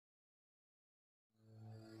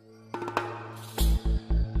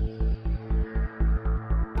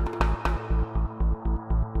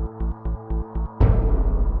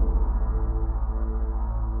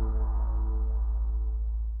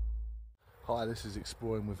Hi, this is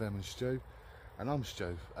Exploring with Em and Stu, and I'm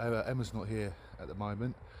Stu. Emma's not here at the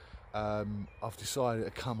moment. I've decided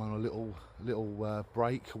to come on a little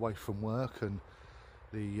break away from work and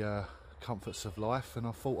the comforts of life, and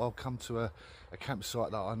I thought I'll come to a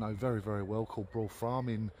campsite that I know very, very well called Broard Farm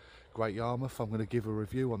in Great Yarmouth. I'm going to give a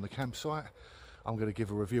review on the campsite. I'm going to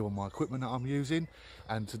give a review on my equipment that I'm using,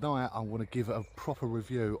 and tonight I'm going to give a proper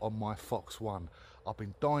review on my Phoxx 1. I've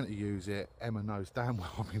been dying to use it. Emma knows damn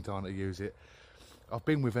well I've been dying to use it. I've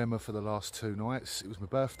been with Emma for the last 2 nights. It was my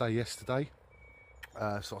birthday yesterday,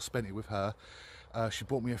 so I spent it with her. She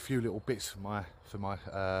bought me a few little bits for my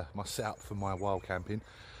setup for my wild camping.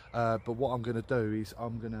 But what I'm going to do is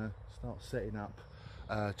I'm going to start setting up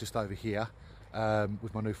just over here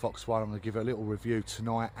with my new Phoxx 1. I'm going to give it a little review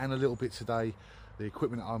tonight and a little bit today. The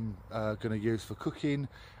equipment I'm going to use for cooking,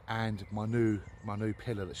 and my new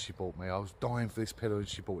pillow that she bought me. I was dying for this pillow and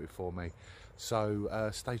she bought it for me. So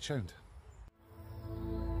stay tuned.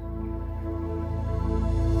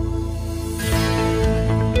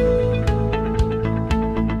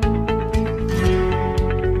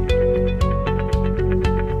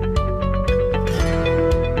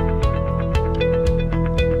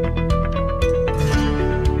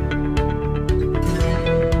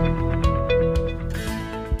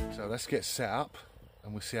 Let's get set up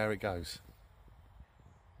and we'll see how it goes.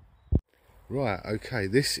 Right, okay,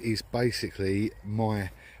 this is basically my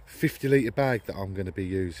 50-litre bag that I'm going to be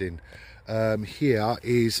using. Here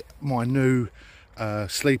is my new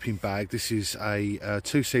sleeping bag. This is a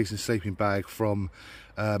 2-season sleeping bag from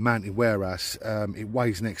Mountain Warehouse. It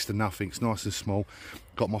weighs next to nothing, it's nice and small.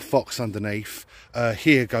 Got my Phoxx underneath.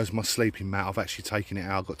 Here goes my sleeping mat. I've actually taken it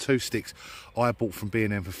out. I've got 2 sticks I bought from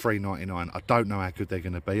B&M for $3.99. I don't know how good they're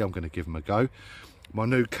going to be. I'm going to give them a go. My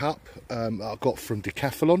new cup that I got from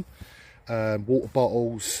Decathlon. Water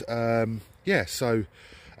bottles. Yeah, so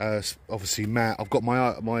obviously mat. I've got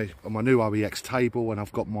my new OEX table, and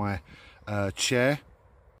I've got my chair.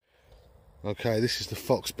 Okay, this is the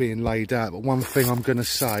Phoxx being laid out, but one thing I'm going to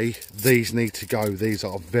say, these need to go. These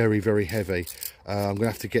are very, very heavy. I'm going to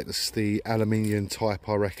have to get the aluminium type,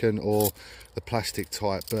 I reckon, or the plastic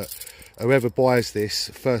type. But whoever buys this,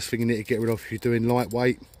 first thing you need to get rid of, if you're doing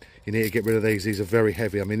lightweight, you need to get rid of these. These are very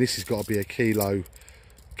heavy. I mean, this has got to be a kilo,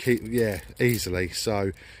 yeah, easily.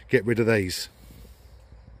 So get rid of these.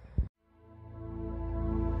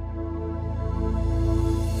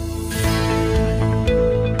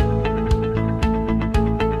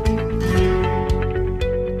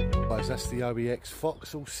 That's the OEX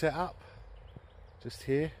Phoxx all set up just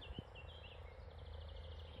here.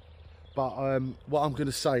 But what I'm going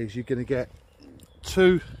to say is you're going to get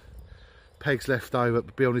 2 pegs left over, but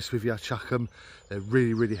to be honest with you, I chuck them. They're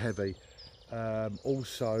really, really heavy.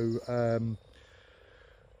 Also,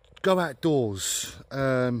 go outdoors.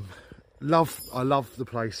 I love the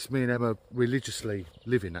place. Me and Emma religiously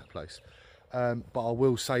live in that place. But I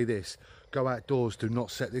will say this, go outdoors, do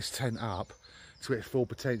not set this tent up to its full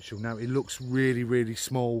potential. Now it looks really, really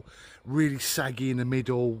small, really saggy in the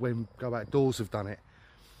middle when Go Outdoors have done it,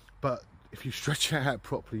 but if you stretch it out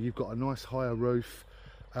properly, you've got a nice higher roof.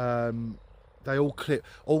 They all clip.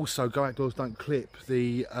 Also, Go Outdoors don't clip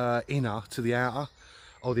the inner to the outer,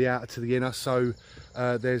 or the outer to the inner, so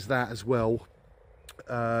there's that as well.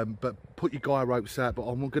 But put your guy ropes out. But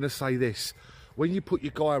I'm going to say this, when you put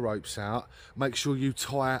your guy ropes out, make sure you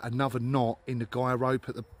tie another knot in the guy rope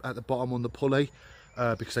at the bottom on the pulley,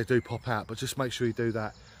 because they do pop out, but just make sure you do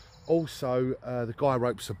that. Also, the guy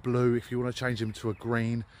ropes are blue. If you want to change them to a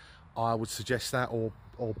green, I would suggest that, or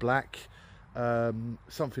black,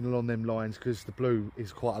 something along them lines, because the blue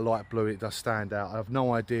is quite a light blue. It does stand out. I have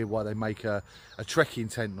no idea why they make a trekking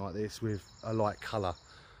tent like this with a light colour,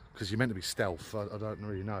 because you're meant to be stealth. I don't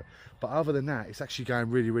really know, but other than that, it's actually going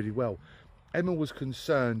really, really well. Emma was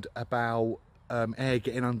concerned about air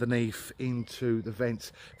getting underneath into the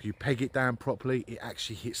vents. If you peg it down properly, it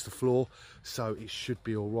actually hits the floor, so it should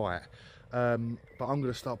be all right. But I'm going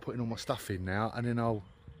to start putting all my stuff in now, and then I'll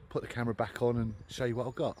put the camera back on and show you what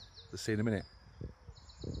I've got. Let's see in a minute.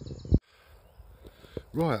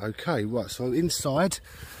 Right, okay, right, so inside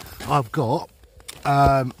I've got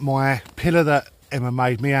my pillow that Emma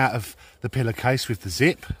made me out of the pillowcase with the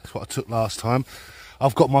zip. That's what I took last time.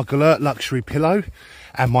 I've got my Galert luxury pillow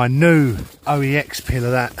and my new OEX pillow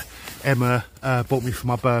that Emma bought me for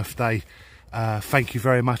my birthday. Thank you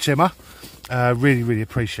very much, Emma. Really, really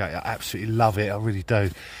appreciate it. I absolutely love it. I really do.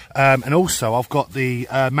 And also, I've got the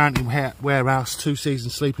Mountain Warehouse 2-season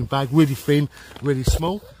sleeping bag, really thin, really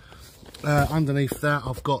small. Underneath that,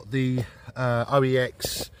 I've got the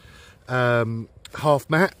OEX half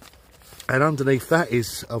mat, and underneath that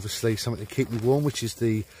is obviously something to keep me warm, which is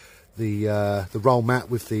the the roll mat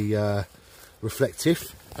with the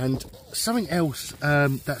reflective. And something else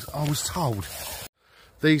that I was told,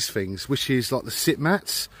 these things, which is like the sit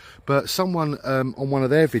mats, but someone on one of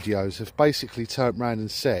their videos have basically turned around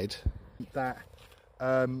and said that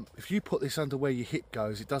if you put this under where your hip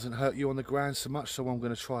goes, it doesn't hurt you on the ground so much. So I'm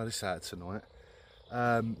going to try this out tonight.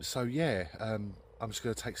 So yeah, I'm just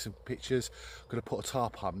going to take some pictures. I'm going to put a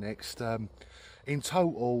tarp up next. In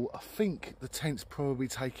total, I think the tent's probably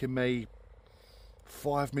taken me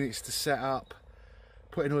 5 minutes to set up,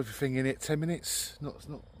 putting everything in it. 10 minutes,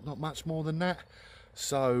 not much more than that.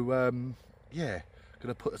 So yeah, going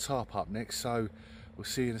to put the tarp up next. So we'll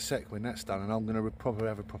see you in a sec when that's done, and I'm going to probably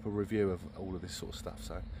have a proper review of all of this sort of stuff.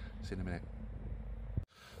 So see you in a minute.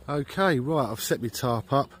 Okay, right, I've set my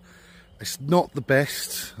tarp up. It's not the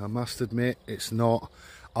best, I must admit. It's not.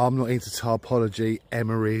 I'm not into tarpology.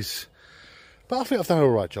 Emma is, but I think I've done an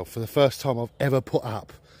alright job for the first time I've ever put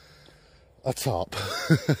up a tarp.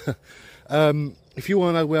 If you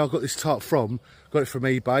want to know where I got this tarp from, got it from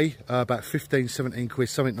eBay, about 15, 17 quid,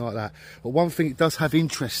 something like that. But one thing it does have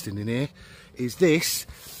interesting in here is this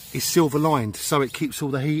is silver lined, so it keeps all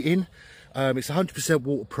the heat in. It's 100%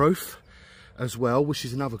 waterproof as well, which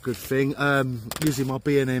is another good thing. Using my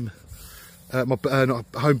B&M, not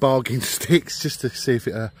home bargain sticks, just to see if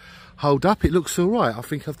it hold up. It looks all right. I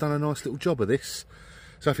think I've done a nice little job of this.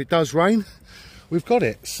 So if it does rain, we've got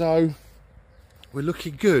it. So we're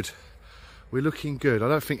looking good. We're looking good. I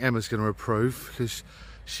don't think Emma's going to approve because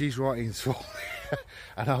she's right into it,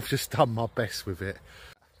 and I've just done my best with it.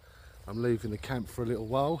 I'm leaving the camp for a little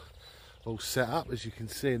while, all set up as you can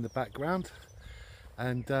see in the background,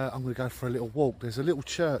 and I'm going to go for a little walk. There's a little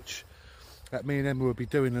church that me and Emma will be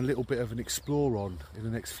doing a little bit of an explore on in the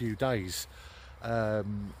next few days.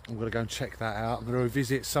 I'm going to go and check that out. I'm going to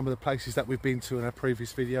revisit some of the places that we've been to in our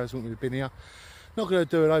previous videos when we've been here. Not going to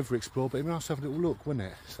do an over explore, but it'd be nice to have a little look, wouldn't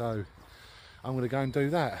it? So I'm going to go and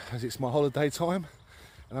do that as it's my holiday time,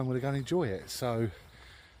 and I'm going to go and enjoy it. So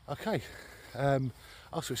okay,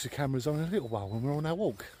 I'll switch the cameras on in a little while when we're on our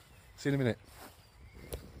walk. See you in a minute.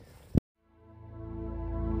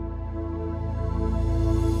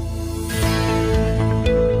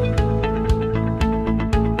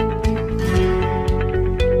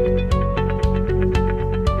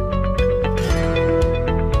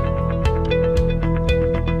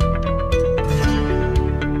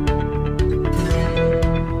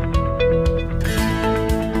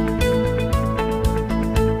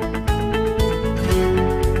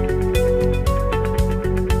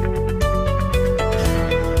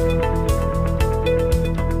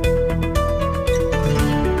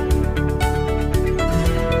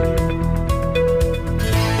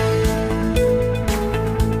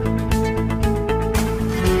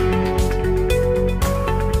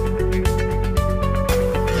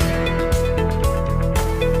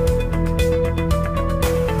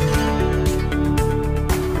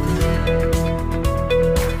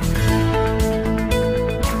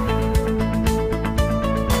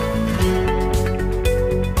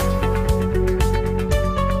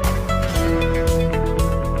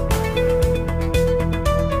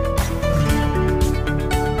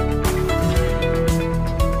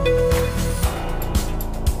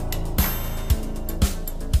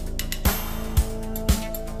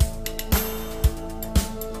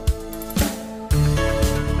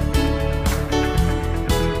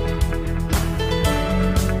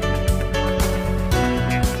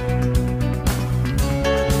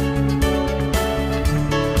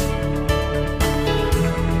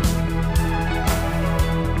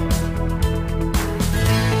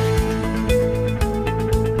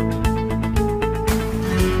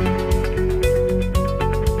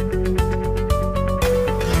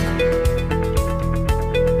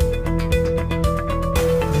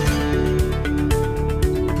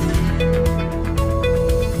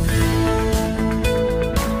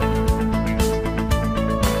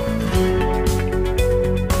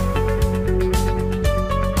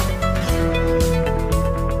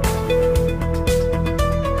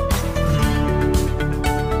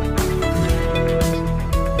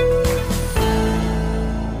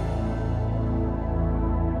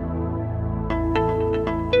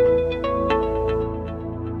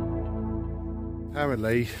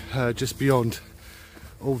 Apparently, just beyond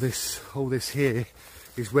all this here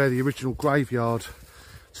is where the original graveyard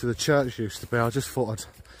to the church used to be. I just thought I'd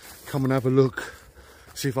come and have a look,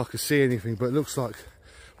 see if I could see anything, but it looks like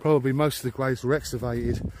probably most of the graves were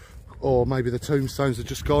excavated, or maybe the tombstones are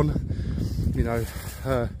just gone. You know,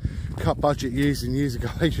 cut budget years and years ago,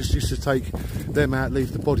 they just used to take them out,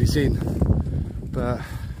 leave the bodies in. But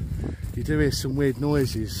you do hear some weird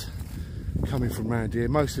noises coming from round here.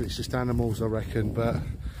 Most of it's just animals, I reckon, but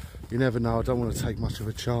you never know. I don't want to take much of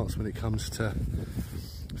a chance when it comes to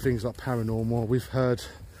things like paranormal. We've heard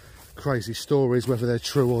crazy stories, whether they're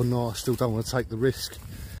true or not. I still don't want to take the risk.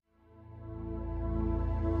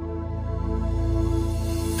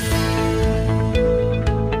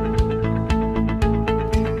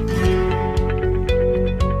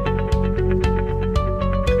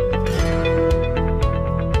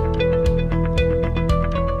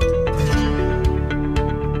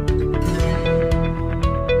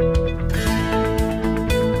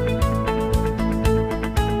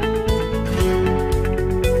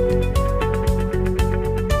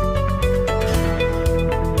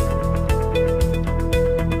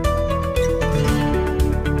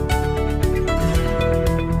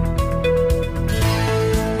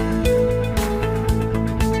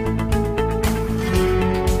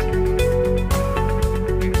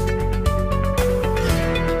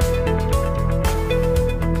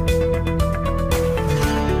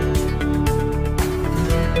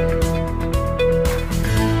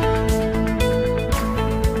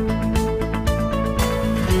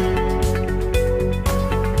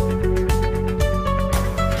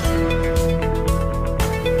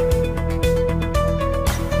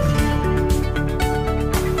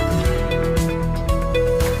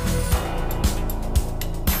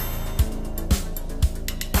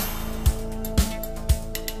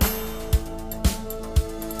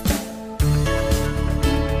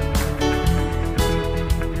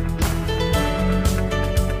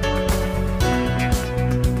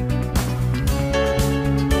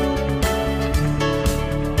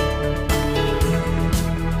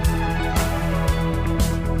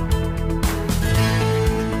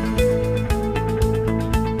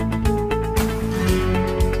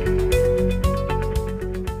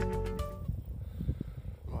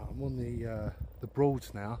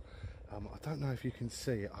 Broads now. I don't know if you can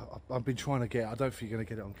see it. I've been trying to get it. I don't think you're going to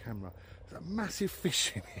get it on camera. There's a massive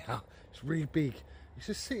fish in here. It's really big. It's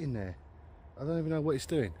just sitting there. I don't even know what it's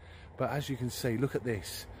doing. But as you can see, look at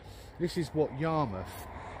this. This is what Yarmouth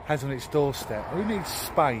has on its doorstep. Who needs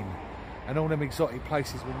Spain and all them exotic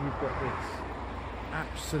places when you've got this?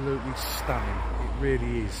 Absolutely stunning. It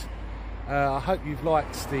really is. I hope you've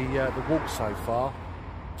liked the walk so far.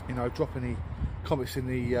 You know, drop any comments in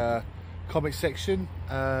the comment section.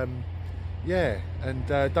 Yeah, and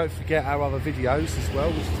don't forget our other videos as well,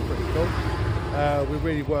 which is pretty cool. We're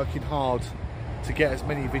really working hard to get as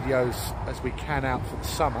many videos as we can out for the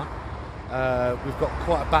summer. We've got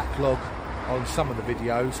quite a backlog on some of the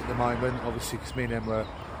videos at the moment, obviously, because me and Emma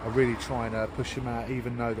are really trying to push them out,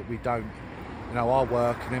 even though that we don't, you know, our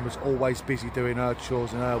work, and Emma's always busy doing her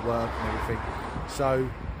chores and her work and everything. So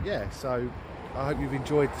yeah, so I hope you've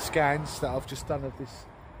enjoyed the scans that I've just done of this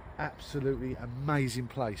absolutely amazing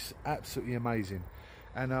place. Absolutely amazing.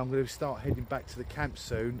 And I'm going to start heading back to the camp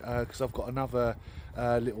soon, because I've got another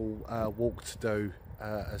little walk to do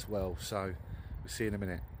as well. So we'll see you in a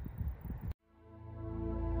minute.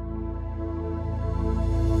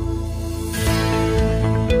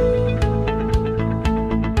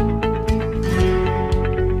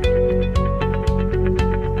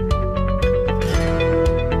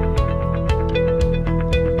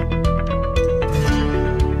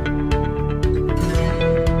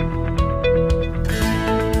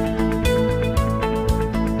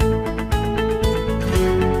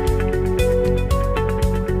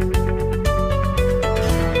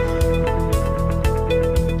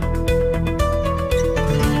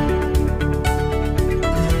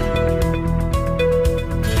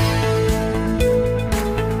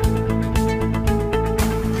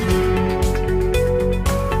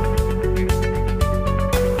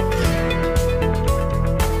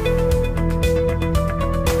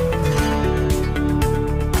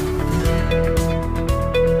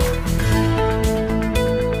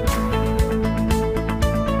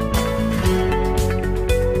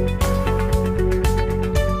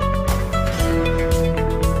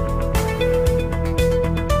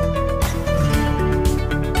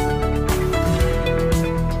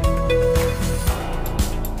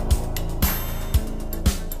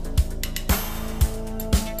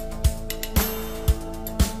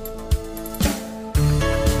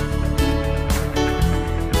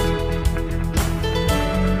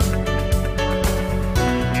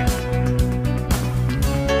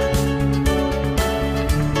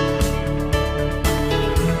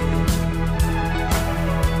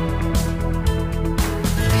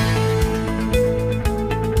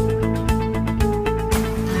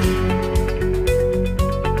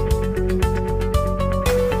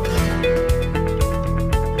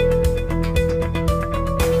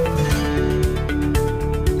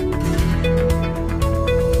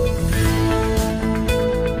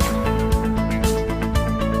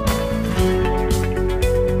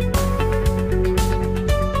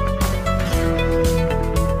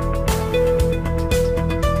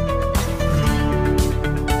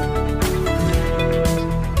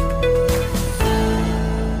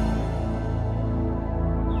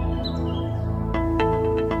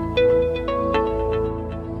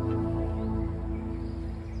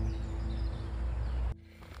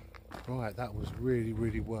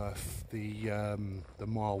 worth the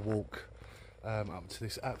mile walk up to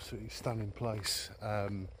this absolutely stunning place.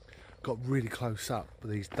 Got really close up with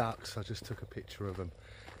these ducks. I just took a picture of them.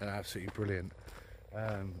 They're absolutely brilliant.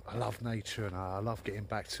 I love nature and I love getting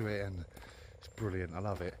back to it, and it's brilliant. I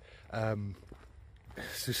love it.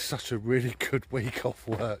 It's just such a really good week off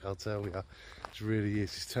work, I'll tell you. It really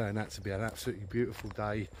is. It's turned out to be an absolutely beautiful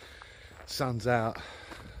day. Sun's out,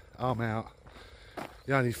 I'm out.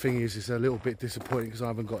 The only thing is, it's a little bit disappointing because I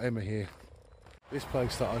haven't got Emma here. This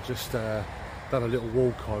place that I just done a little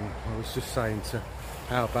walk on, I was just saying to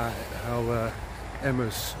how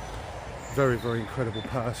Emma's very, very incredible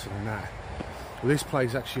person and that. Well, this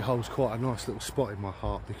place actually holds quite a nice little spot in my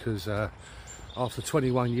heart because after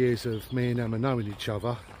 21 years of me and Emma knowing each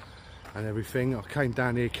other and everything, I came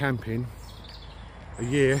down here camping a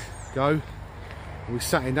year ago. And we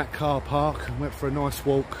sat in that car park and went for a nice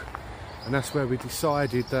walk, and that's where we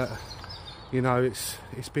decided that, you know, it's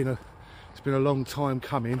been a long time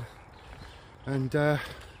coming, and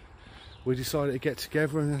we decided to get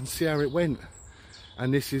together and see how it went.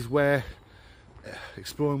 And this is where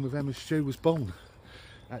Exploring with Emma Stew was born.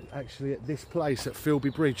 Actually, at this place at Filby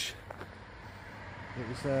Bridge. It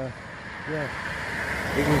was,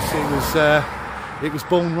 it was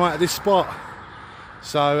born right at this spot.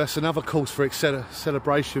 So that's another cause for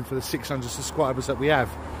celebration for the 600 subscribers that we have.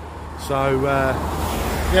 So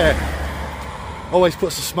yeah, always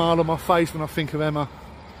puts a smile on my face when I think of Emma.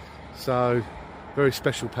 So very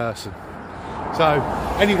special person. So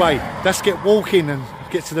anyway, let's get walking and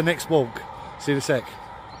get to the next walk. See you in a sec.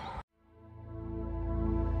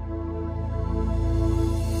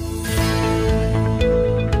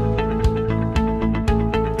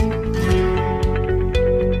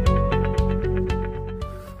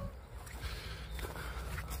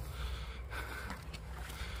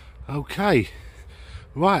 Okay,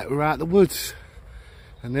 right, we're out the woods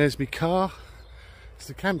and there's my car. It's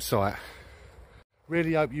the campsite.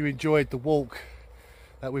 Really hope you enjoyed the walk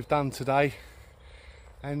that we've done today,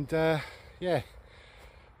 and yeah,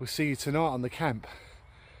 we'll see you tonight on the camp.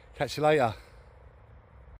 Catch you later.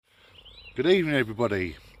 Good evening,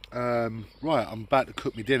 everybody. Right, I'm about to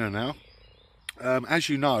cook my dinner now. As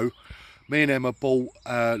you know, me and Emma bought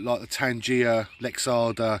like the Tangia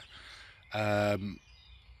Lexada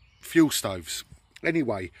fuel stoves.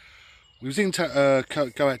 Anyway, we was in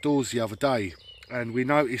Go Outdoors the other day, and we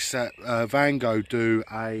noticed that Vango do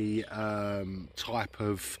a type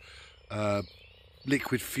of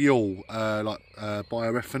liquid fuel like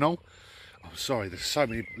bioethanol. Oh, sorry, there's so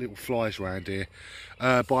many little flies around here.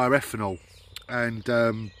 Bioethanol,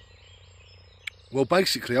 and well,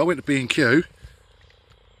 basically, I went to B&Q,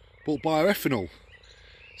 bought bioethanol.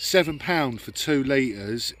 £7 for 2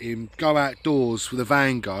 litres. In Go Outdoors with a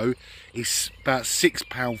Vango, it's about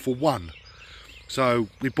 £6 for one. So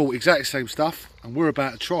we bought exactly the same stuff and we're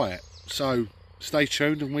about to try it. So stay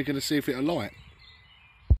tuned and we're going to see if it'll light.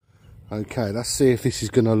 Okay, let's see if this is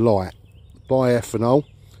going to light. Bioethanol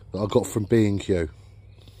that I got from B&Q.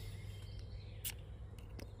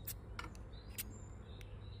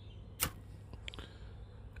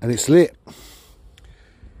 And it's lit.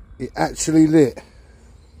 It actually lit.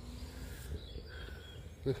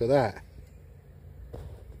 Look at that.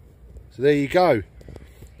 So there you go.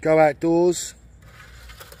 Go Outdoors.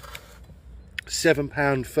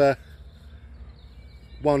 £7 for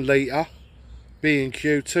 1 litre.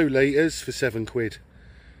 B&Q 2 litres for £7.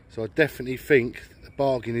 So I definitely think the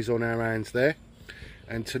bargain is on our hands there.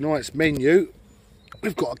 And tonight's menu,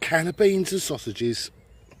 we've got a can of beans and sausages.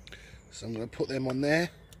 So I'm going to put them on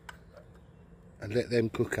there and let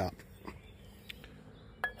them cook up.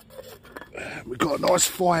 We've got a nice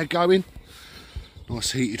fire going,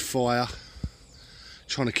 nice heated fire,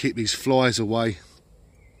 trying to keep these flies away.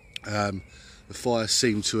 The fire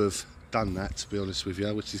seemed to have done that, to be honest with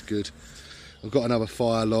you, which is good. I've got another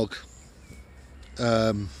fire log,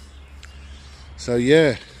 so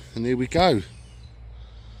yeah, and here we go.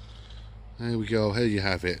 There we go, here you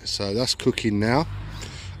have it. So that's cooking now.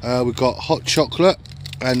 We've got hot chocolate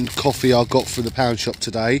and coffee I got from the pound shop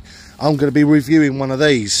today. I'm going to be reviewing one of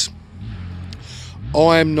these.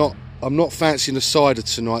 I'm not fancying a cider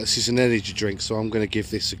tonight. This is an energy drink, so I'm going to give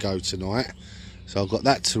this a go tonight. So I've got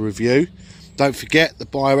that to review. Don't forget the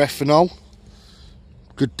bioethanol.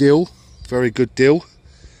 Good deal, very good deal.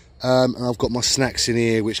 And I've got my snacks in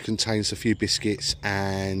here, which contains a few biscuits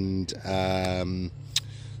and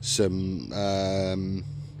some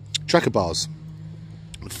tracker bars.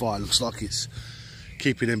 The fire looks like it's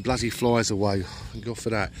keeping them bloody flies away. Thank God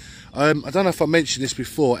for that. I don't know if I mentioned this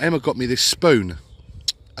before. Emma got me this spoon,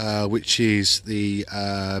 which is the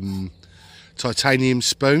titanium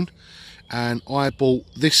spoon, and I bought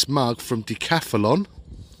this mug from Decathlon,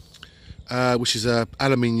 which is a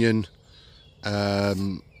aluminium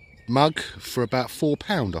mug for about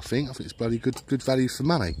 £4, I think. I think it's bloody good value for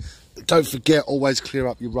money. Don't forget, always clear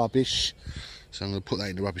up your rubbish. So I'm going to put that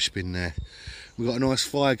in the rubbish bin there. We've got a nice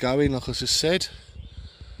fire going, like I just said.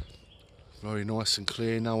 Very nice and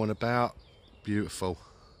clear, no one about. Beautiful.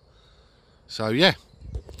 So yeah.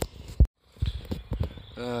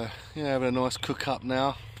 Yeah, having a nice cook up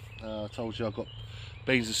now. I told you I've got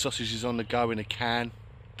beans and sausages on the go in a can.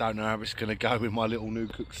 Don't know how it's going to go with my little new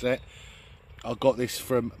cook set. I got this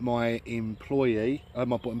from my employer,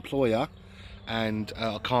 and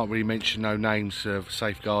I can't really mention no names of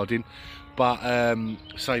safeguarding, but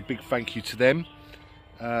say big thank you to them.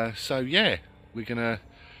 So yeah, we're gonna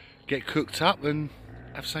get cooked up and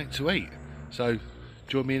have something to eat. So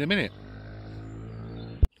join me in a minute.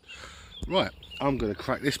 Right, I'm gonna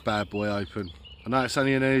crack this bad boy open. I know it's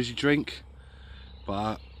only an energy drink,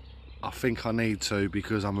 but I think I need to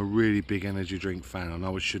because I'm a really big energy drink fan. I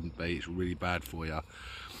know it shouldn't be, it's really bad for you.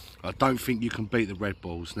 I don't think you can beat the Red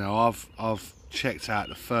Bulls. Now I've checked out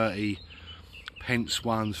the 30 pence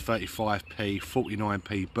ones, 35p,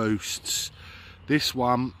 49p boosts. This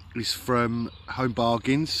one is from Home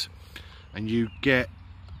Bargains, and you get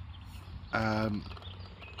oh,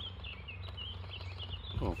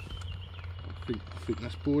 I think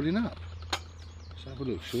that's boarding up. Let's have a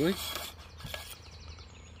look, shall we?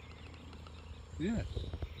 Yeah,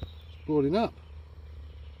 it's boarding up.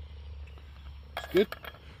 It's good.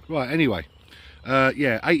 Right, anyway,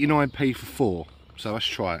 yeah, 89p for 4. So let's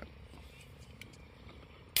try it.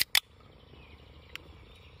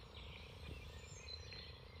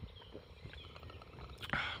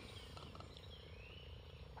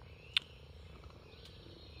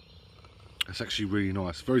 It's actually really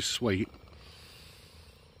nice, very sweet.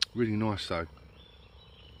 Really nice though.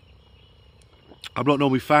 I'm not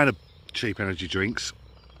normally a fan of cheap energy drinks,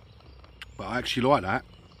 but I actually like that.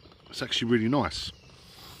 It's actually really nice.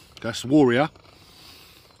 That's Warrior.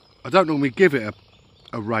 I don't normally give it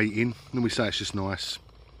a rating. Normally say it's just nice.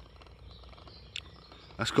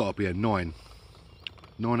 That's got to be a 9.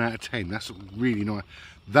 9 out of 10. That's really nice.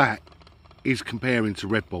 That is comparing to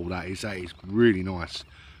Red Bull. That is really nice.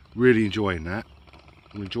 Really enjoying that.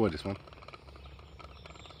 I enjoy this one.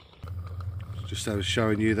 Just I was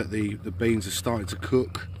showing you that the beans are starting to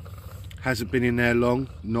cook. Hasn't been in there long.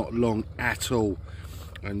 Not long at all.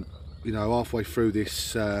 And you know, halfway through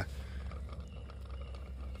this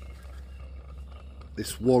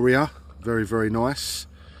this Warrior, very nice,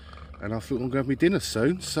 and I thought I'm going to have my dinner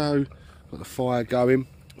soon. So got the fire going.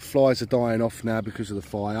 Flies are dying off now because of the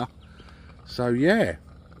fire. So yeah,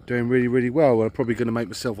 doing really well. I'm probably going to make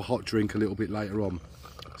myself a hot drink a little bit later on.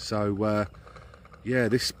 So yeah,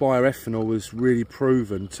 this bioethanol has really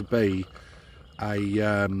proven to be a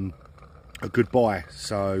good buy.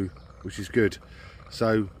 So which is good.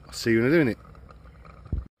 So I'll see you in a minute.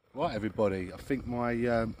 Right everybody, I think my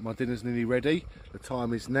my dinner's nearly ready. The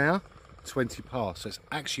time is now 20 past, so it's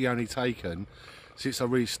actually only taken, since I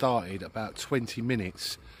really started, about 20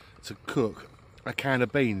 minutes to cook a can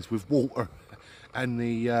of beans with water and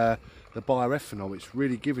the bioethanol. It's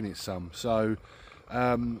really giving it some. So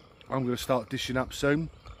I'm going to start dishing up soon.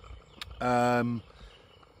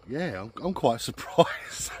 Yeah, I'm quite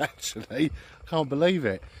surprised actually. I can't believe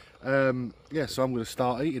it. Yeah, so I'm going to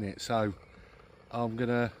start eating it. So I'm going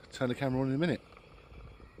to turn the camera on in a minute.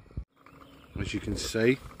 As you can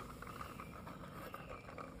see,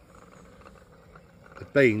 the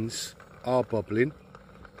beans are bubbling,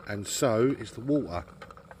 and so is the water.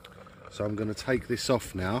 So I'm going to take this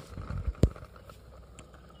off now.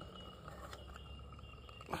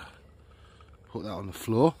 Put that on the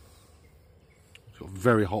floor. It's got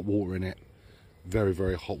very hot water in it. Very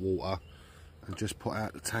hot water. And just put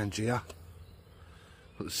out the tangia.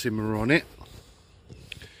 Put the simmer on it.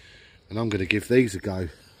 And I'm going to give these a go.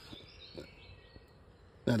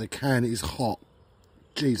 Now the can is hot.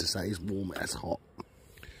 Jesus, that is warm. That's hot.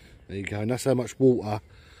 There you go. And that's how much water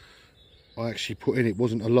I actually put in. It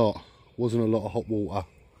wasn't a lot. Wasn't a lot of hot water.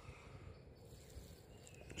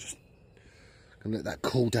 Just gonna let that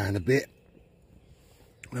cool down a bit.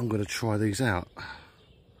 And I'm going to try these out.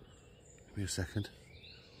 Give me a second.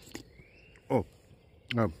 Oh,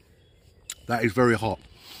 no. That is very hot.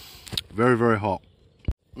 Very hot.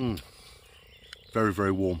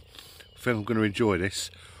 Very warm. I think I'm going to enjoy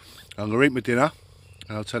this. I'm going to eat my dinner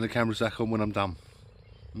and I'll turn the cameras back on when I'm done.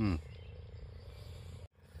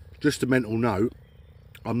 Just a mental note,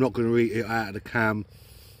 I'm not going to eat it out of the can,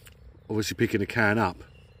 obviously picking the can up.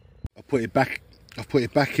 I've put it back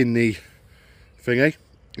in the thingy,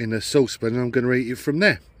 in the saucepan, and I'm going to eat it from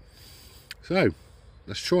there. So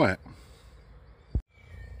let's try it.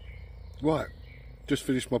 Right, just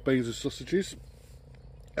finished my beans and sausages,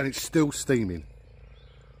 and it's still steaming.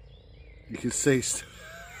 You can see it's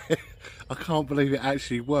I can't believe it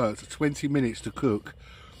actually worked. 20 minutes to cook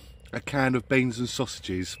a can of beans and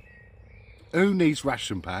sausages. Who needs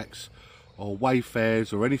ration packs or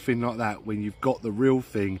Wayfares or anything like that when you've got the real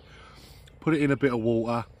thing? Put it in a bit of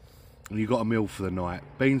water and you've got a meal for the night.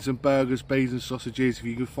 Beans and burgers, beans and sausages. If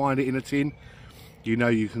you can find it in a tin, you know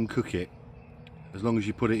you can cook it, as long as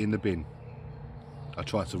you put it in the bin. I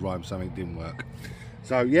tried to rhyme something, didn't work.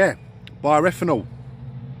 So yeah, bioethanol.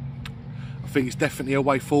 I think it's definitely a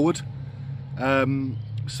way forward.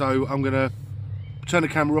 So I'm going to turn the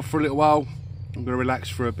camera off for a little while. I'm going to relax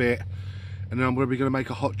for a bit, and then I'm going to make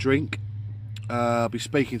a hot drink. I'll be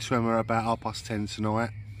speaking to Emma about 10:30 tonight,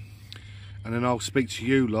 and then I'll speak to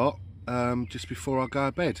you lot just before I go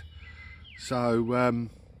to bed. So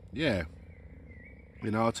yeah,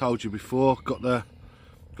 you know, I told you before, got a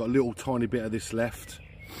little tiny bit of this left.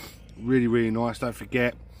 Really nice. Don't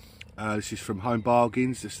forget, this is from Home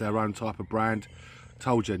Bargains. It's their own type of brand.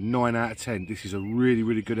 Told you, 9 out of 10. This is a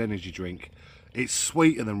really good energy drink. It's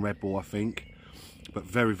sweeter than Red Bull, I think, but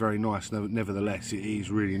very nice. Nevertheless, it is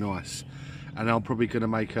really nice. And I'm probably going to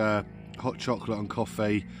make a hot chocolate and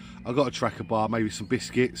coffee. I've got a Tracker bar, maybe some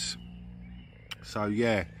biscuits. So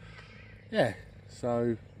yeah.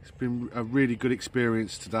 So it's been a really good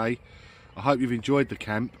experience today. I hope you've enjoyed the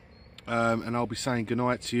camp, and I'll be saying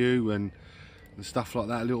goodnight to you and stuff like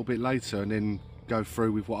that a little bit later, and then go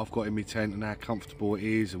through with what I've got in my tent and how comfortable it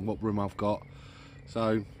is and what room I've got.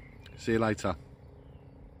 So see you later.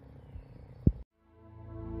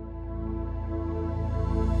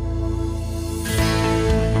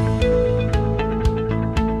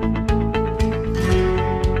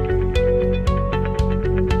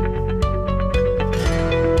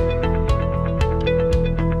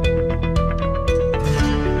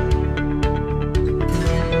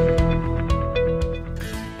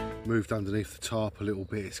 Moved underneath the tarp a little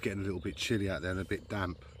bit. It's getting a little bit chilly out there and a bit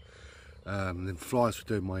damp. Then flies were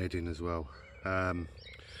doing my head in as well. The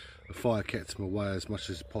fire kept them away as much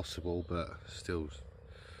as possible, but still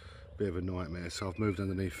a bit of a nightmare. So I've moved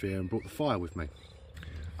underneath here and brought the fire with me.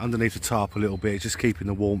 Underneath the tarp a little bit, just keeping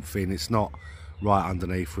the warmth in. It's not right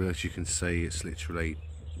underneath, as you can see, it's literally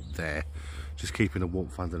there. Just keeping the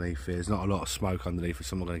warmth underneath here. There's not a lot of smoke underneath,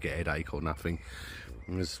 so I'm not going to get a headache or nothing.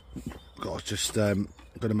 Got just going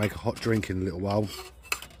to make a hot drink in a little while.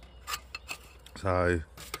 So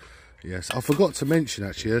yes, I forgot to mention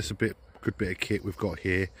actually, there's a good bit of kit we've got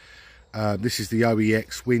here. This is the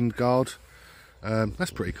OEX wind guard.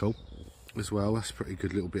 That's pretty cool as well. That's a pretty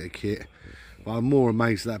good little bit of kit. But I'm more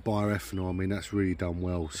amazed at that bioethanol. I mean, that's really done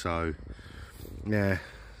well. So yeah,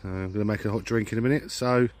 I'm going to make a hot drink in a minute.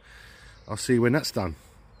 So I'll see you when that's done.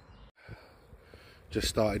 Just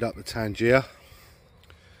started up the tangia.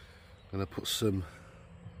 I'm going to put some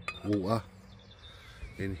water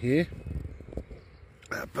in here.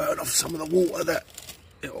 Burn off some of the water that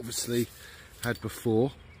it obviously had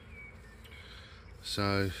before.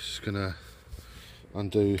 So just going to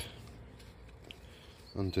undo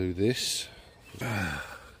this. Gonna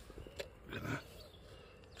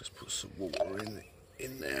just put some water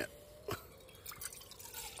in there.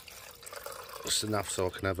 Just enough so I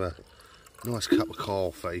can have a nice cup of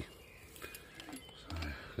coffee. So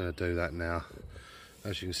I'm going to do that now.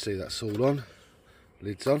 As you can see, that's all on.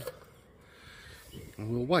 Lid's on. And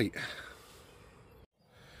we'll wait.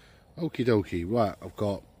 Okie dokie. Right, I've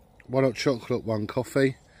got 1 hot chocolate, 1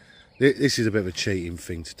 coffee. This is a bit of a cheating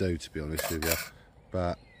thing to do, to be honest with you.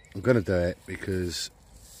 But I'm going to do it because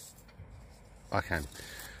I can.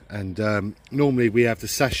 And normally we have the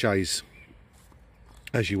sachets,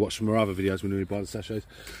 as you watch from our other videos, we normally buy the sachets.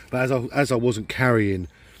 But as I wasn't carrying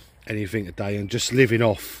anything today and just living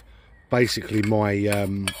off basically my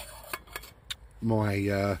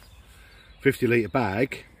my 50 litre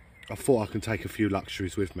bag, I thought I can take a few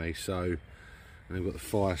luxuries with me. So, and I've got the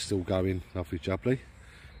fire still going, lovely jubbly.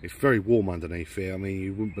 It's very warm underneath here. I mean,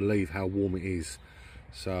 you wouldn't believe how warm it is.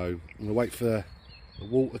 So I'm going to wait for the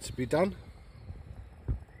water to be done,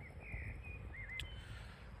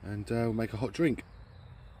 and we'll make a hot drink.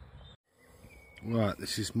 Right,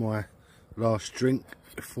 this is my last drink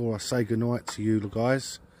before I say goodnight to you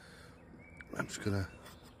guys. I'm just going to,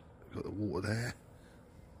 got the water there.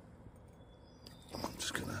 I'm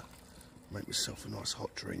just going to make myself a nice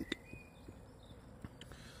hot drink.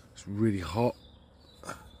 It's really hot.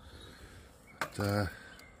 And,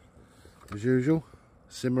 as usual,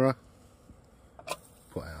 simmerer,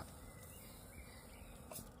 put out.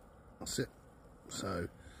 That's it. So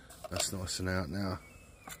that's nice and out now.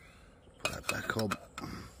 Put put that back on.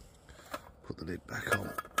 Put the lid back on.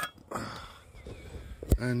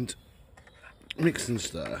 And mix and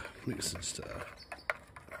stir, mix and stir.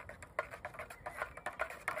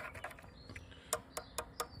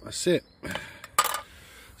 That's it.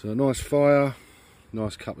 So a nice fire,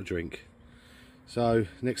 nice cup of drink. So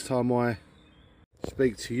next time I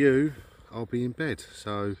speak to you, I'll be in bed.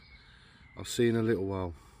 So I'll see you in a little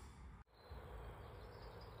while.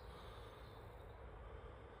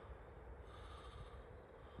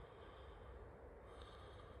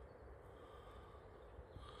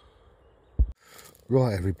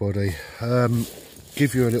 Right everybody,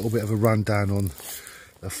 give you a little bit of a rundown on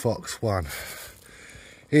the Phoxx one.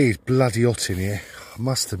 It is bloody hot in here. I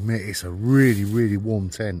must admit it's a really warm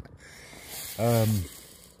tent.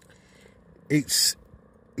 It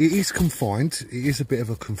is confined, it is a bit of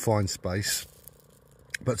a confined space,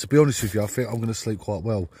 but to be honest with you, I think I'm going to sleep quite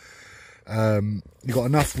well. You've got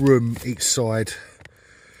enough room each side,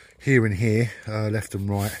 here and here, left and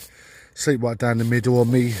right. Sleep right down the middle on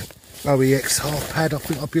me OEX half pad, I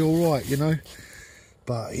think I'll be alright, you know.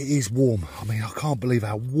 But it is warm. I mean, I can't believe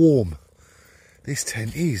how warm this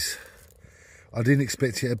tent is. I didn't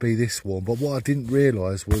expect it to be this warm, but what I didn't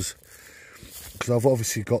realise was, because I've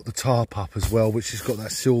obviously got the tarp up as well, which has got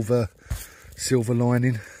that silver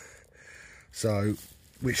lining, so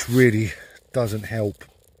which really doesn't help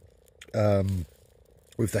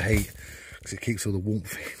with the heat, because it keeps all the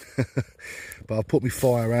warmth in. But I've put my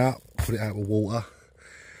fire out, put it out with water.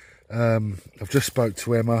 I've just spoke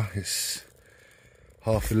to Emma. It's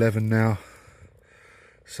 11:30 now,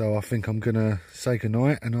 so I think I'm gonna say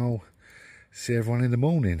goodnight and I'll see everyone in the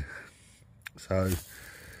morning. So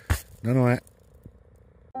good night.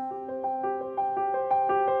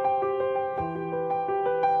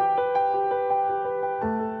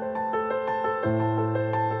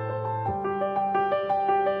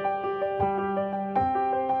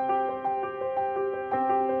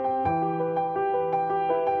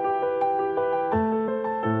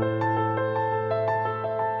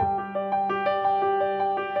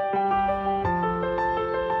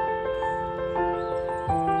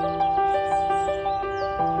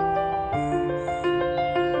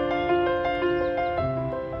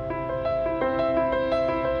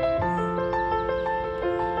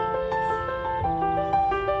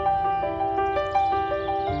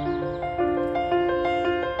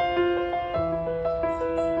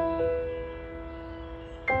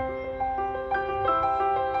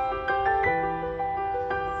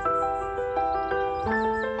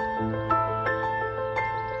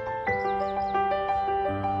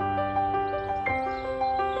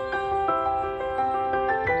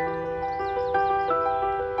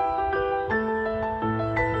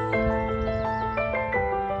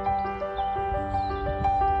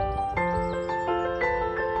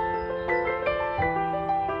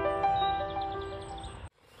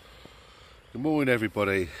 Good morning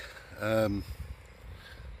everybody.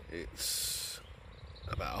 It's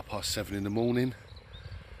about 7:30 in the morning.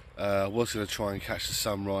 I was going to try and catch the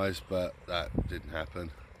sunrise, but that didn't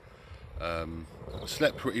happen. I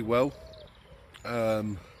slept pretty well.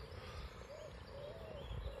 The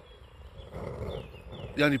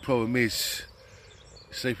only problem is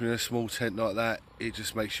sleeping in a small tent like that, it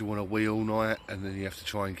just makes you want to wee all night, and then you have to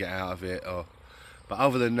try and get out of it. But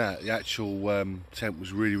other than that, the actual tent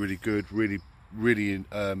was really good, really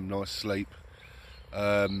nice sleep.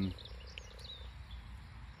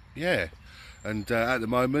 Yeah, and at the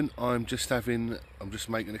moment I'm just making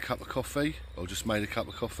a cup of coffee, or just made a cup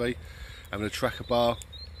of coffee, having a tracker bar.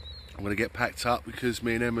 I'm going to get packed up because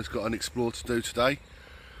me and Emma's got an explore to do today.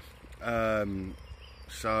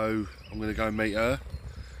 So I'm going to go and meet her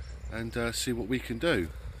and see what we can do.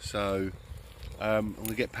 So I'm going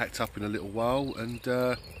to get packed up in a little while, and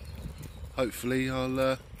hopefully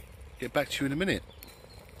I'll get back to you in a minute.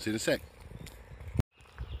 See you in a sec.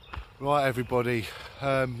 Right everybody,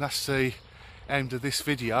 that's the end of this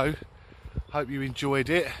video. Hope you enjoyed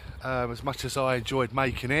it as much as I enjoyed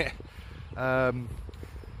making it.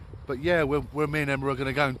 But yeah, me and Emma are going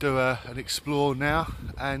to go and do an explore now,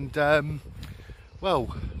 and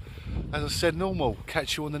well, as I said,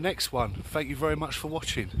 catch you on the next one. Thank you very much for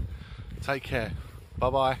watching. Take care. Bye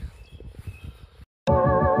bye.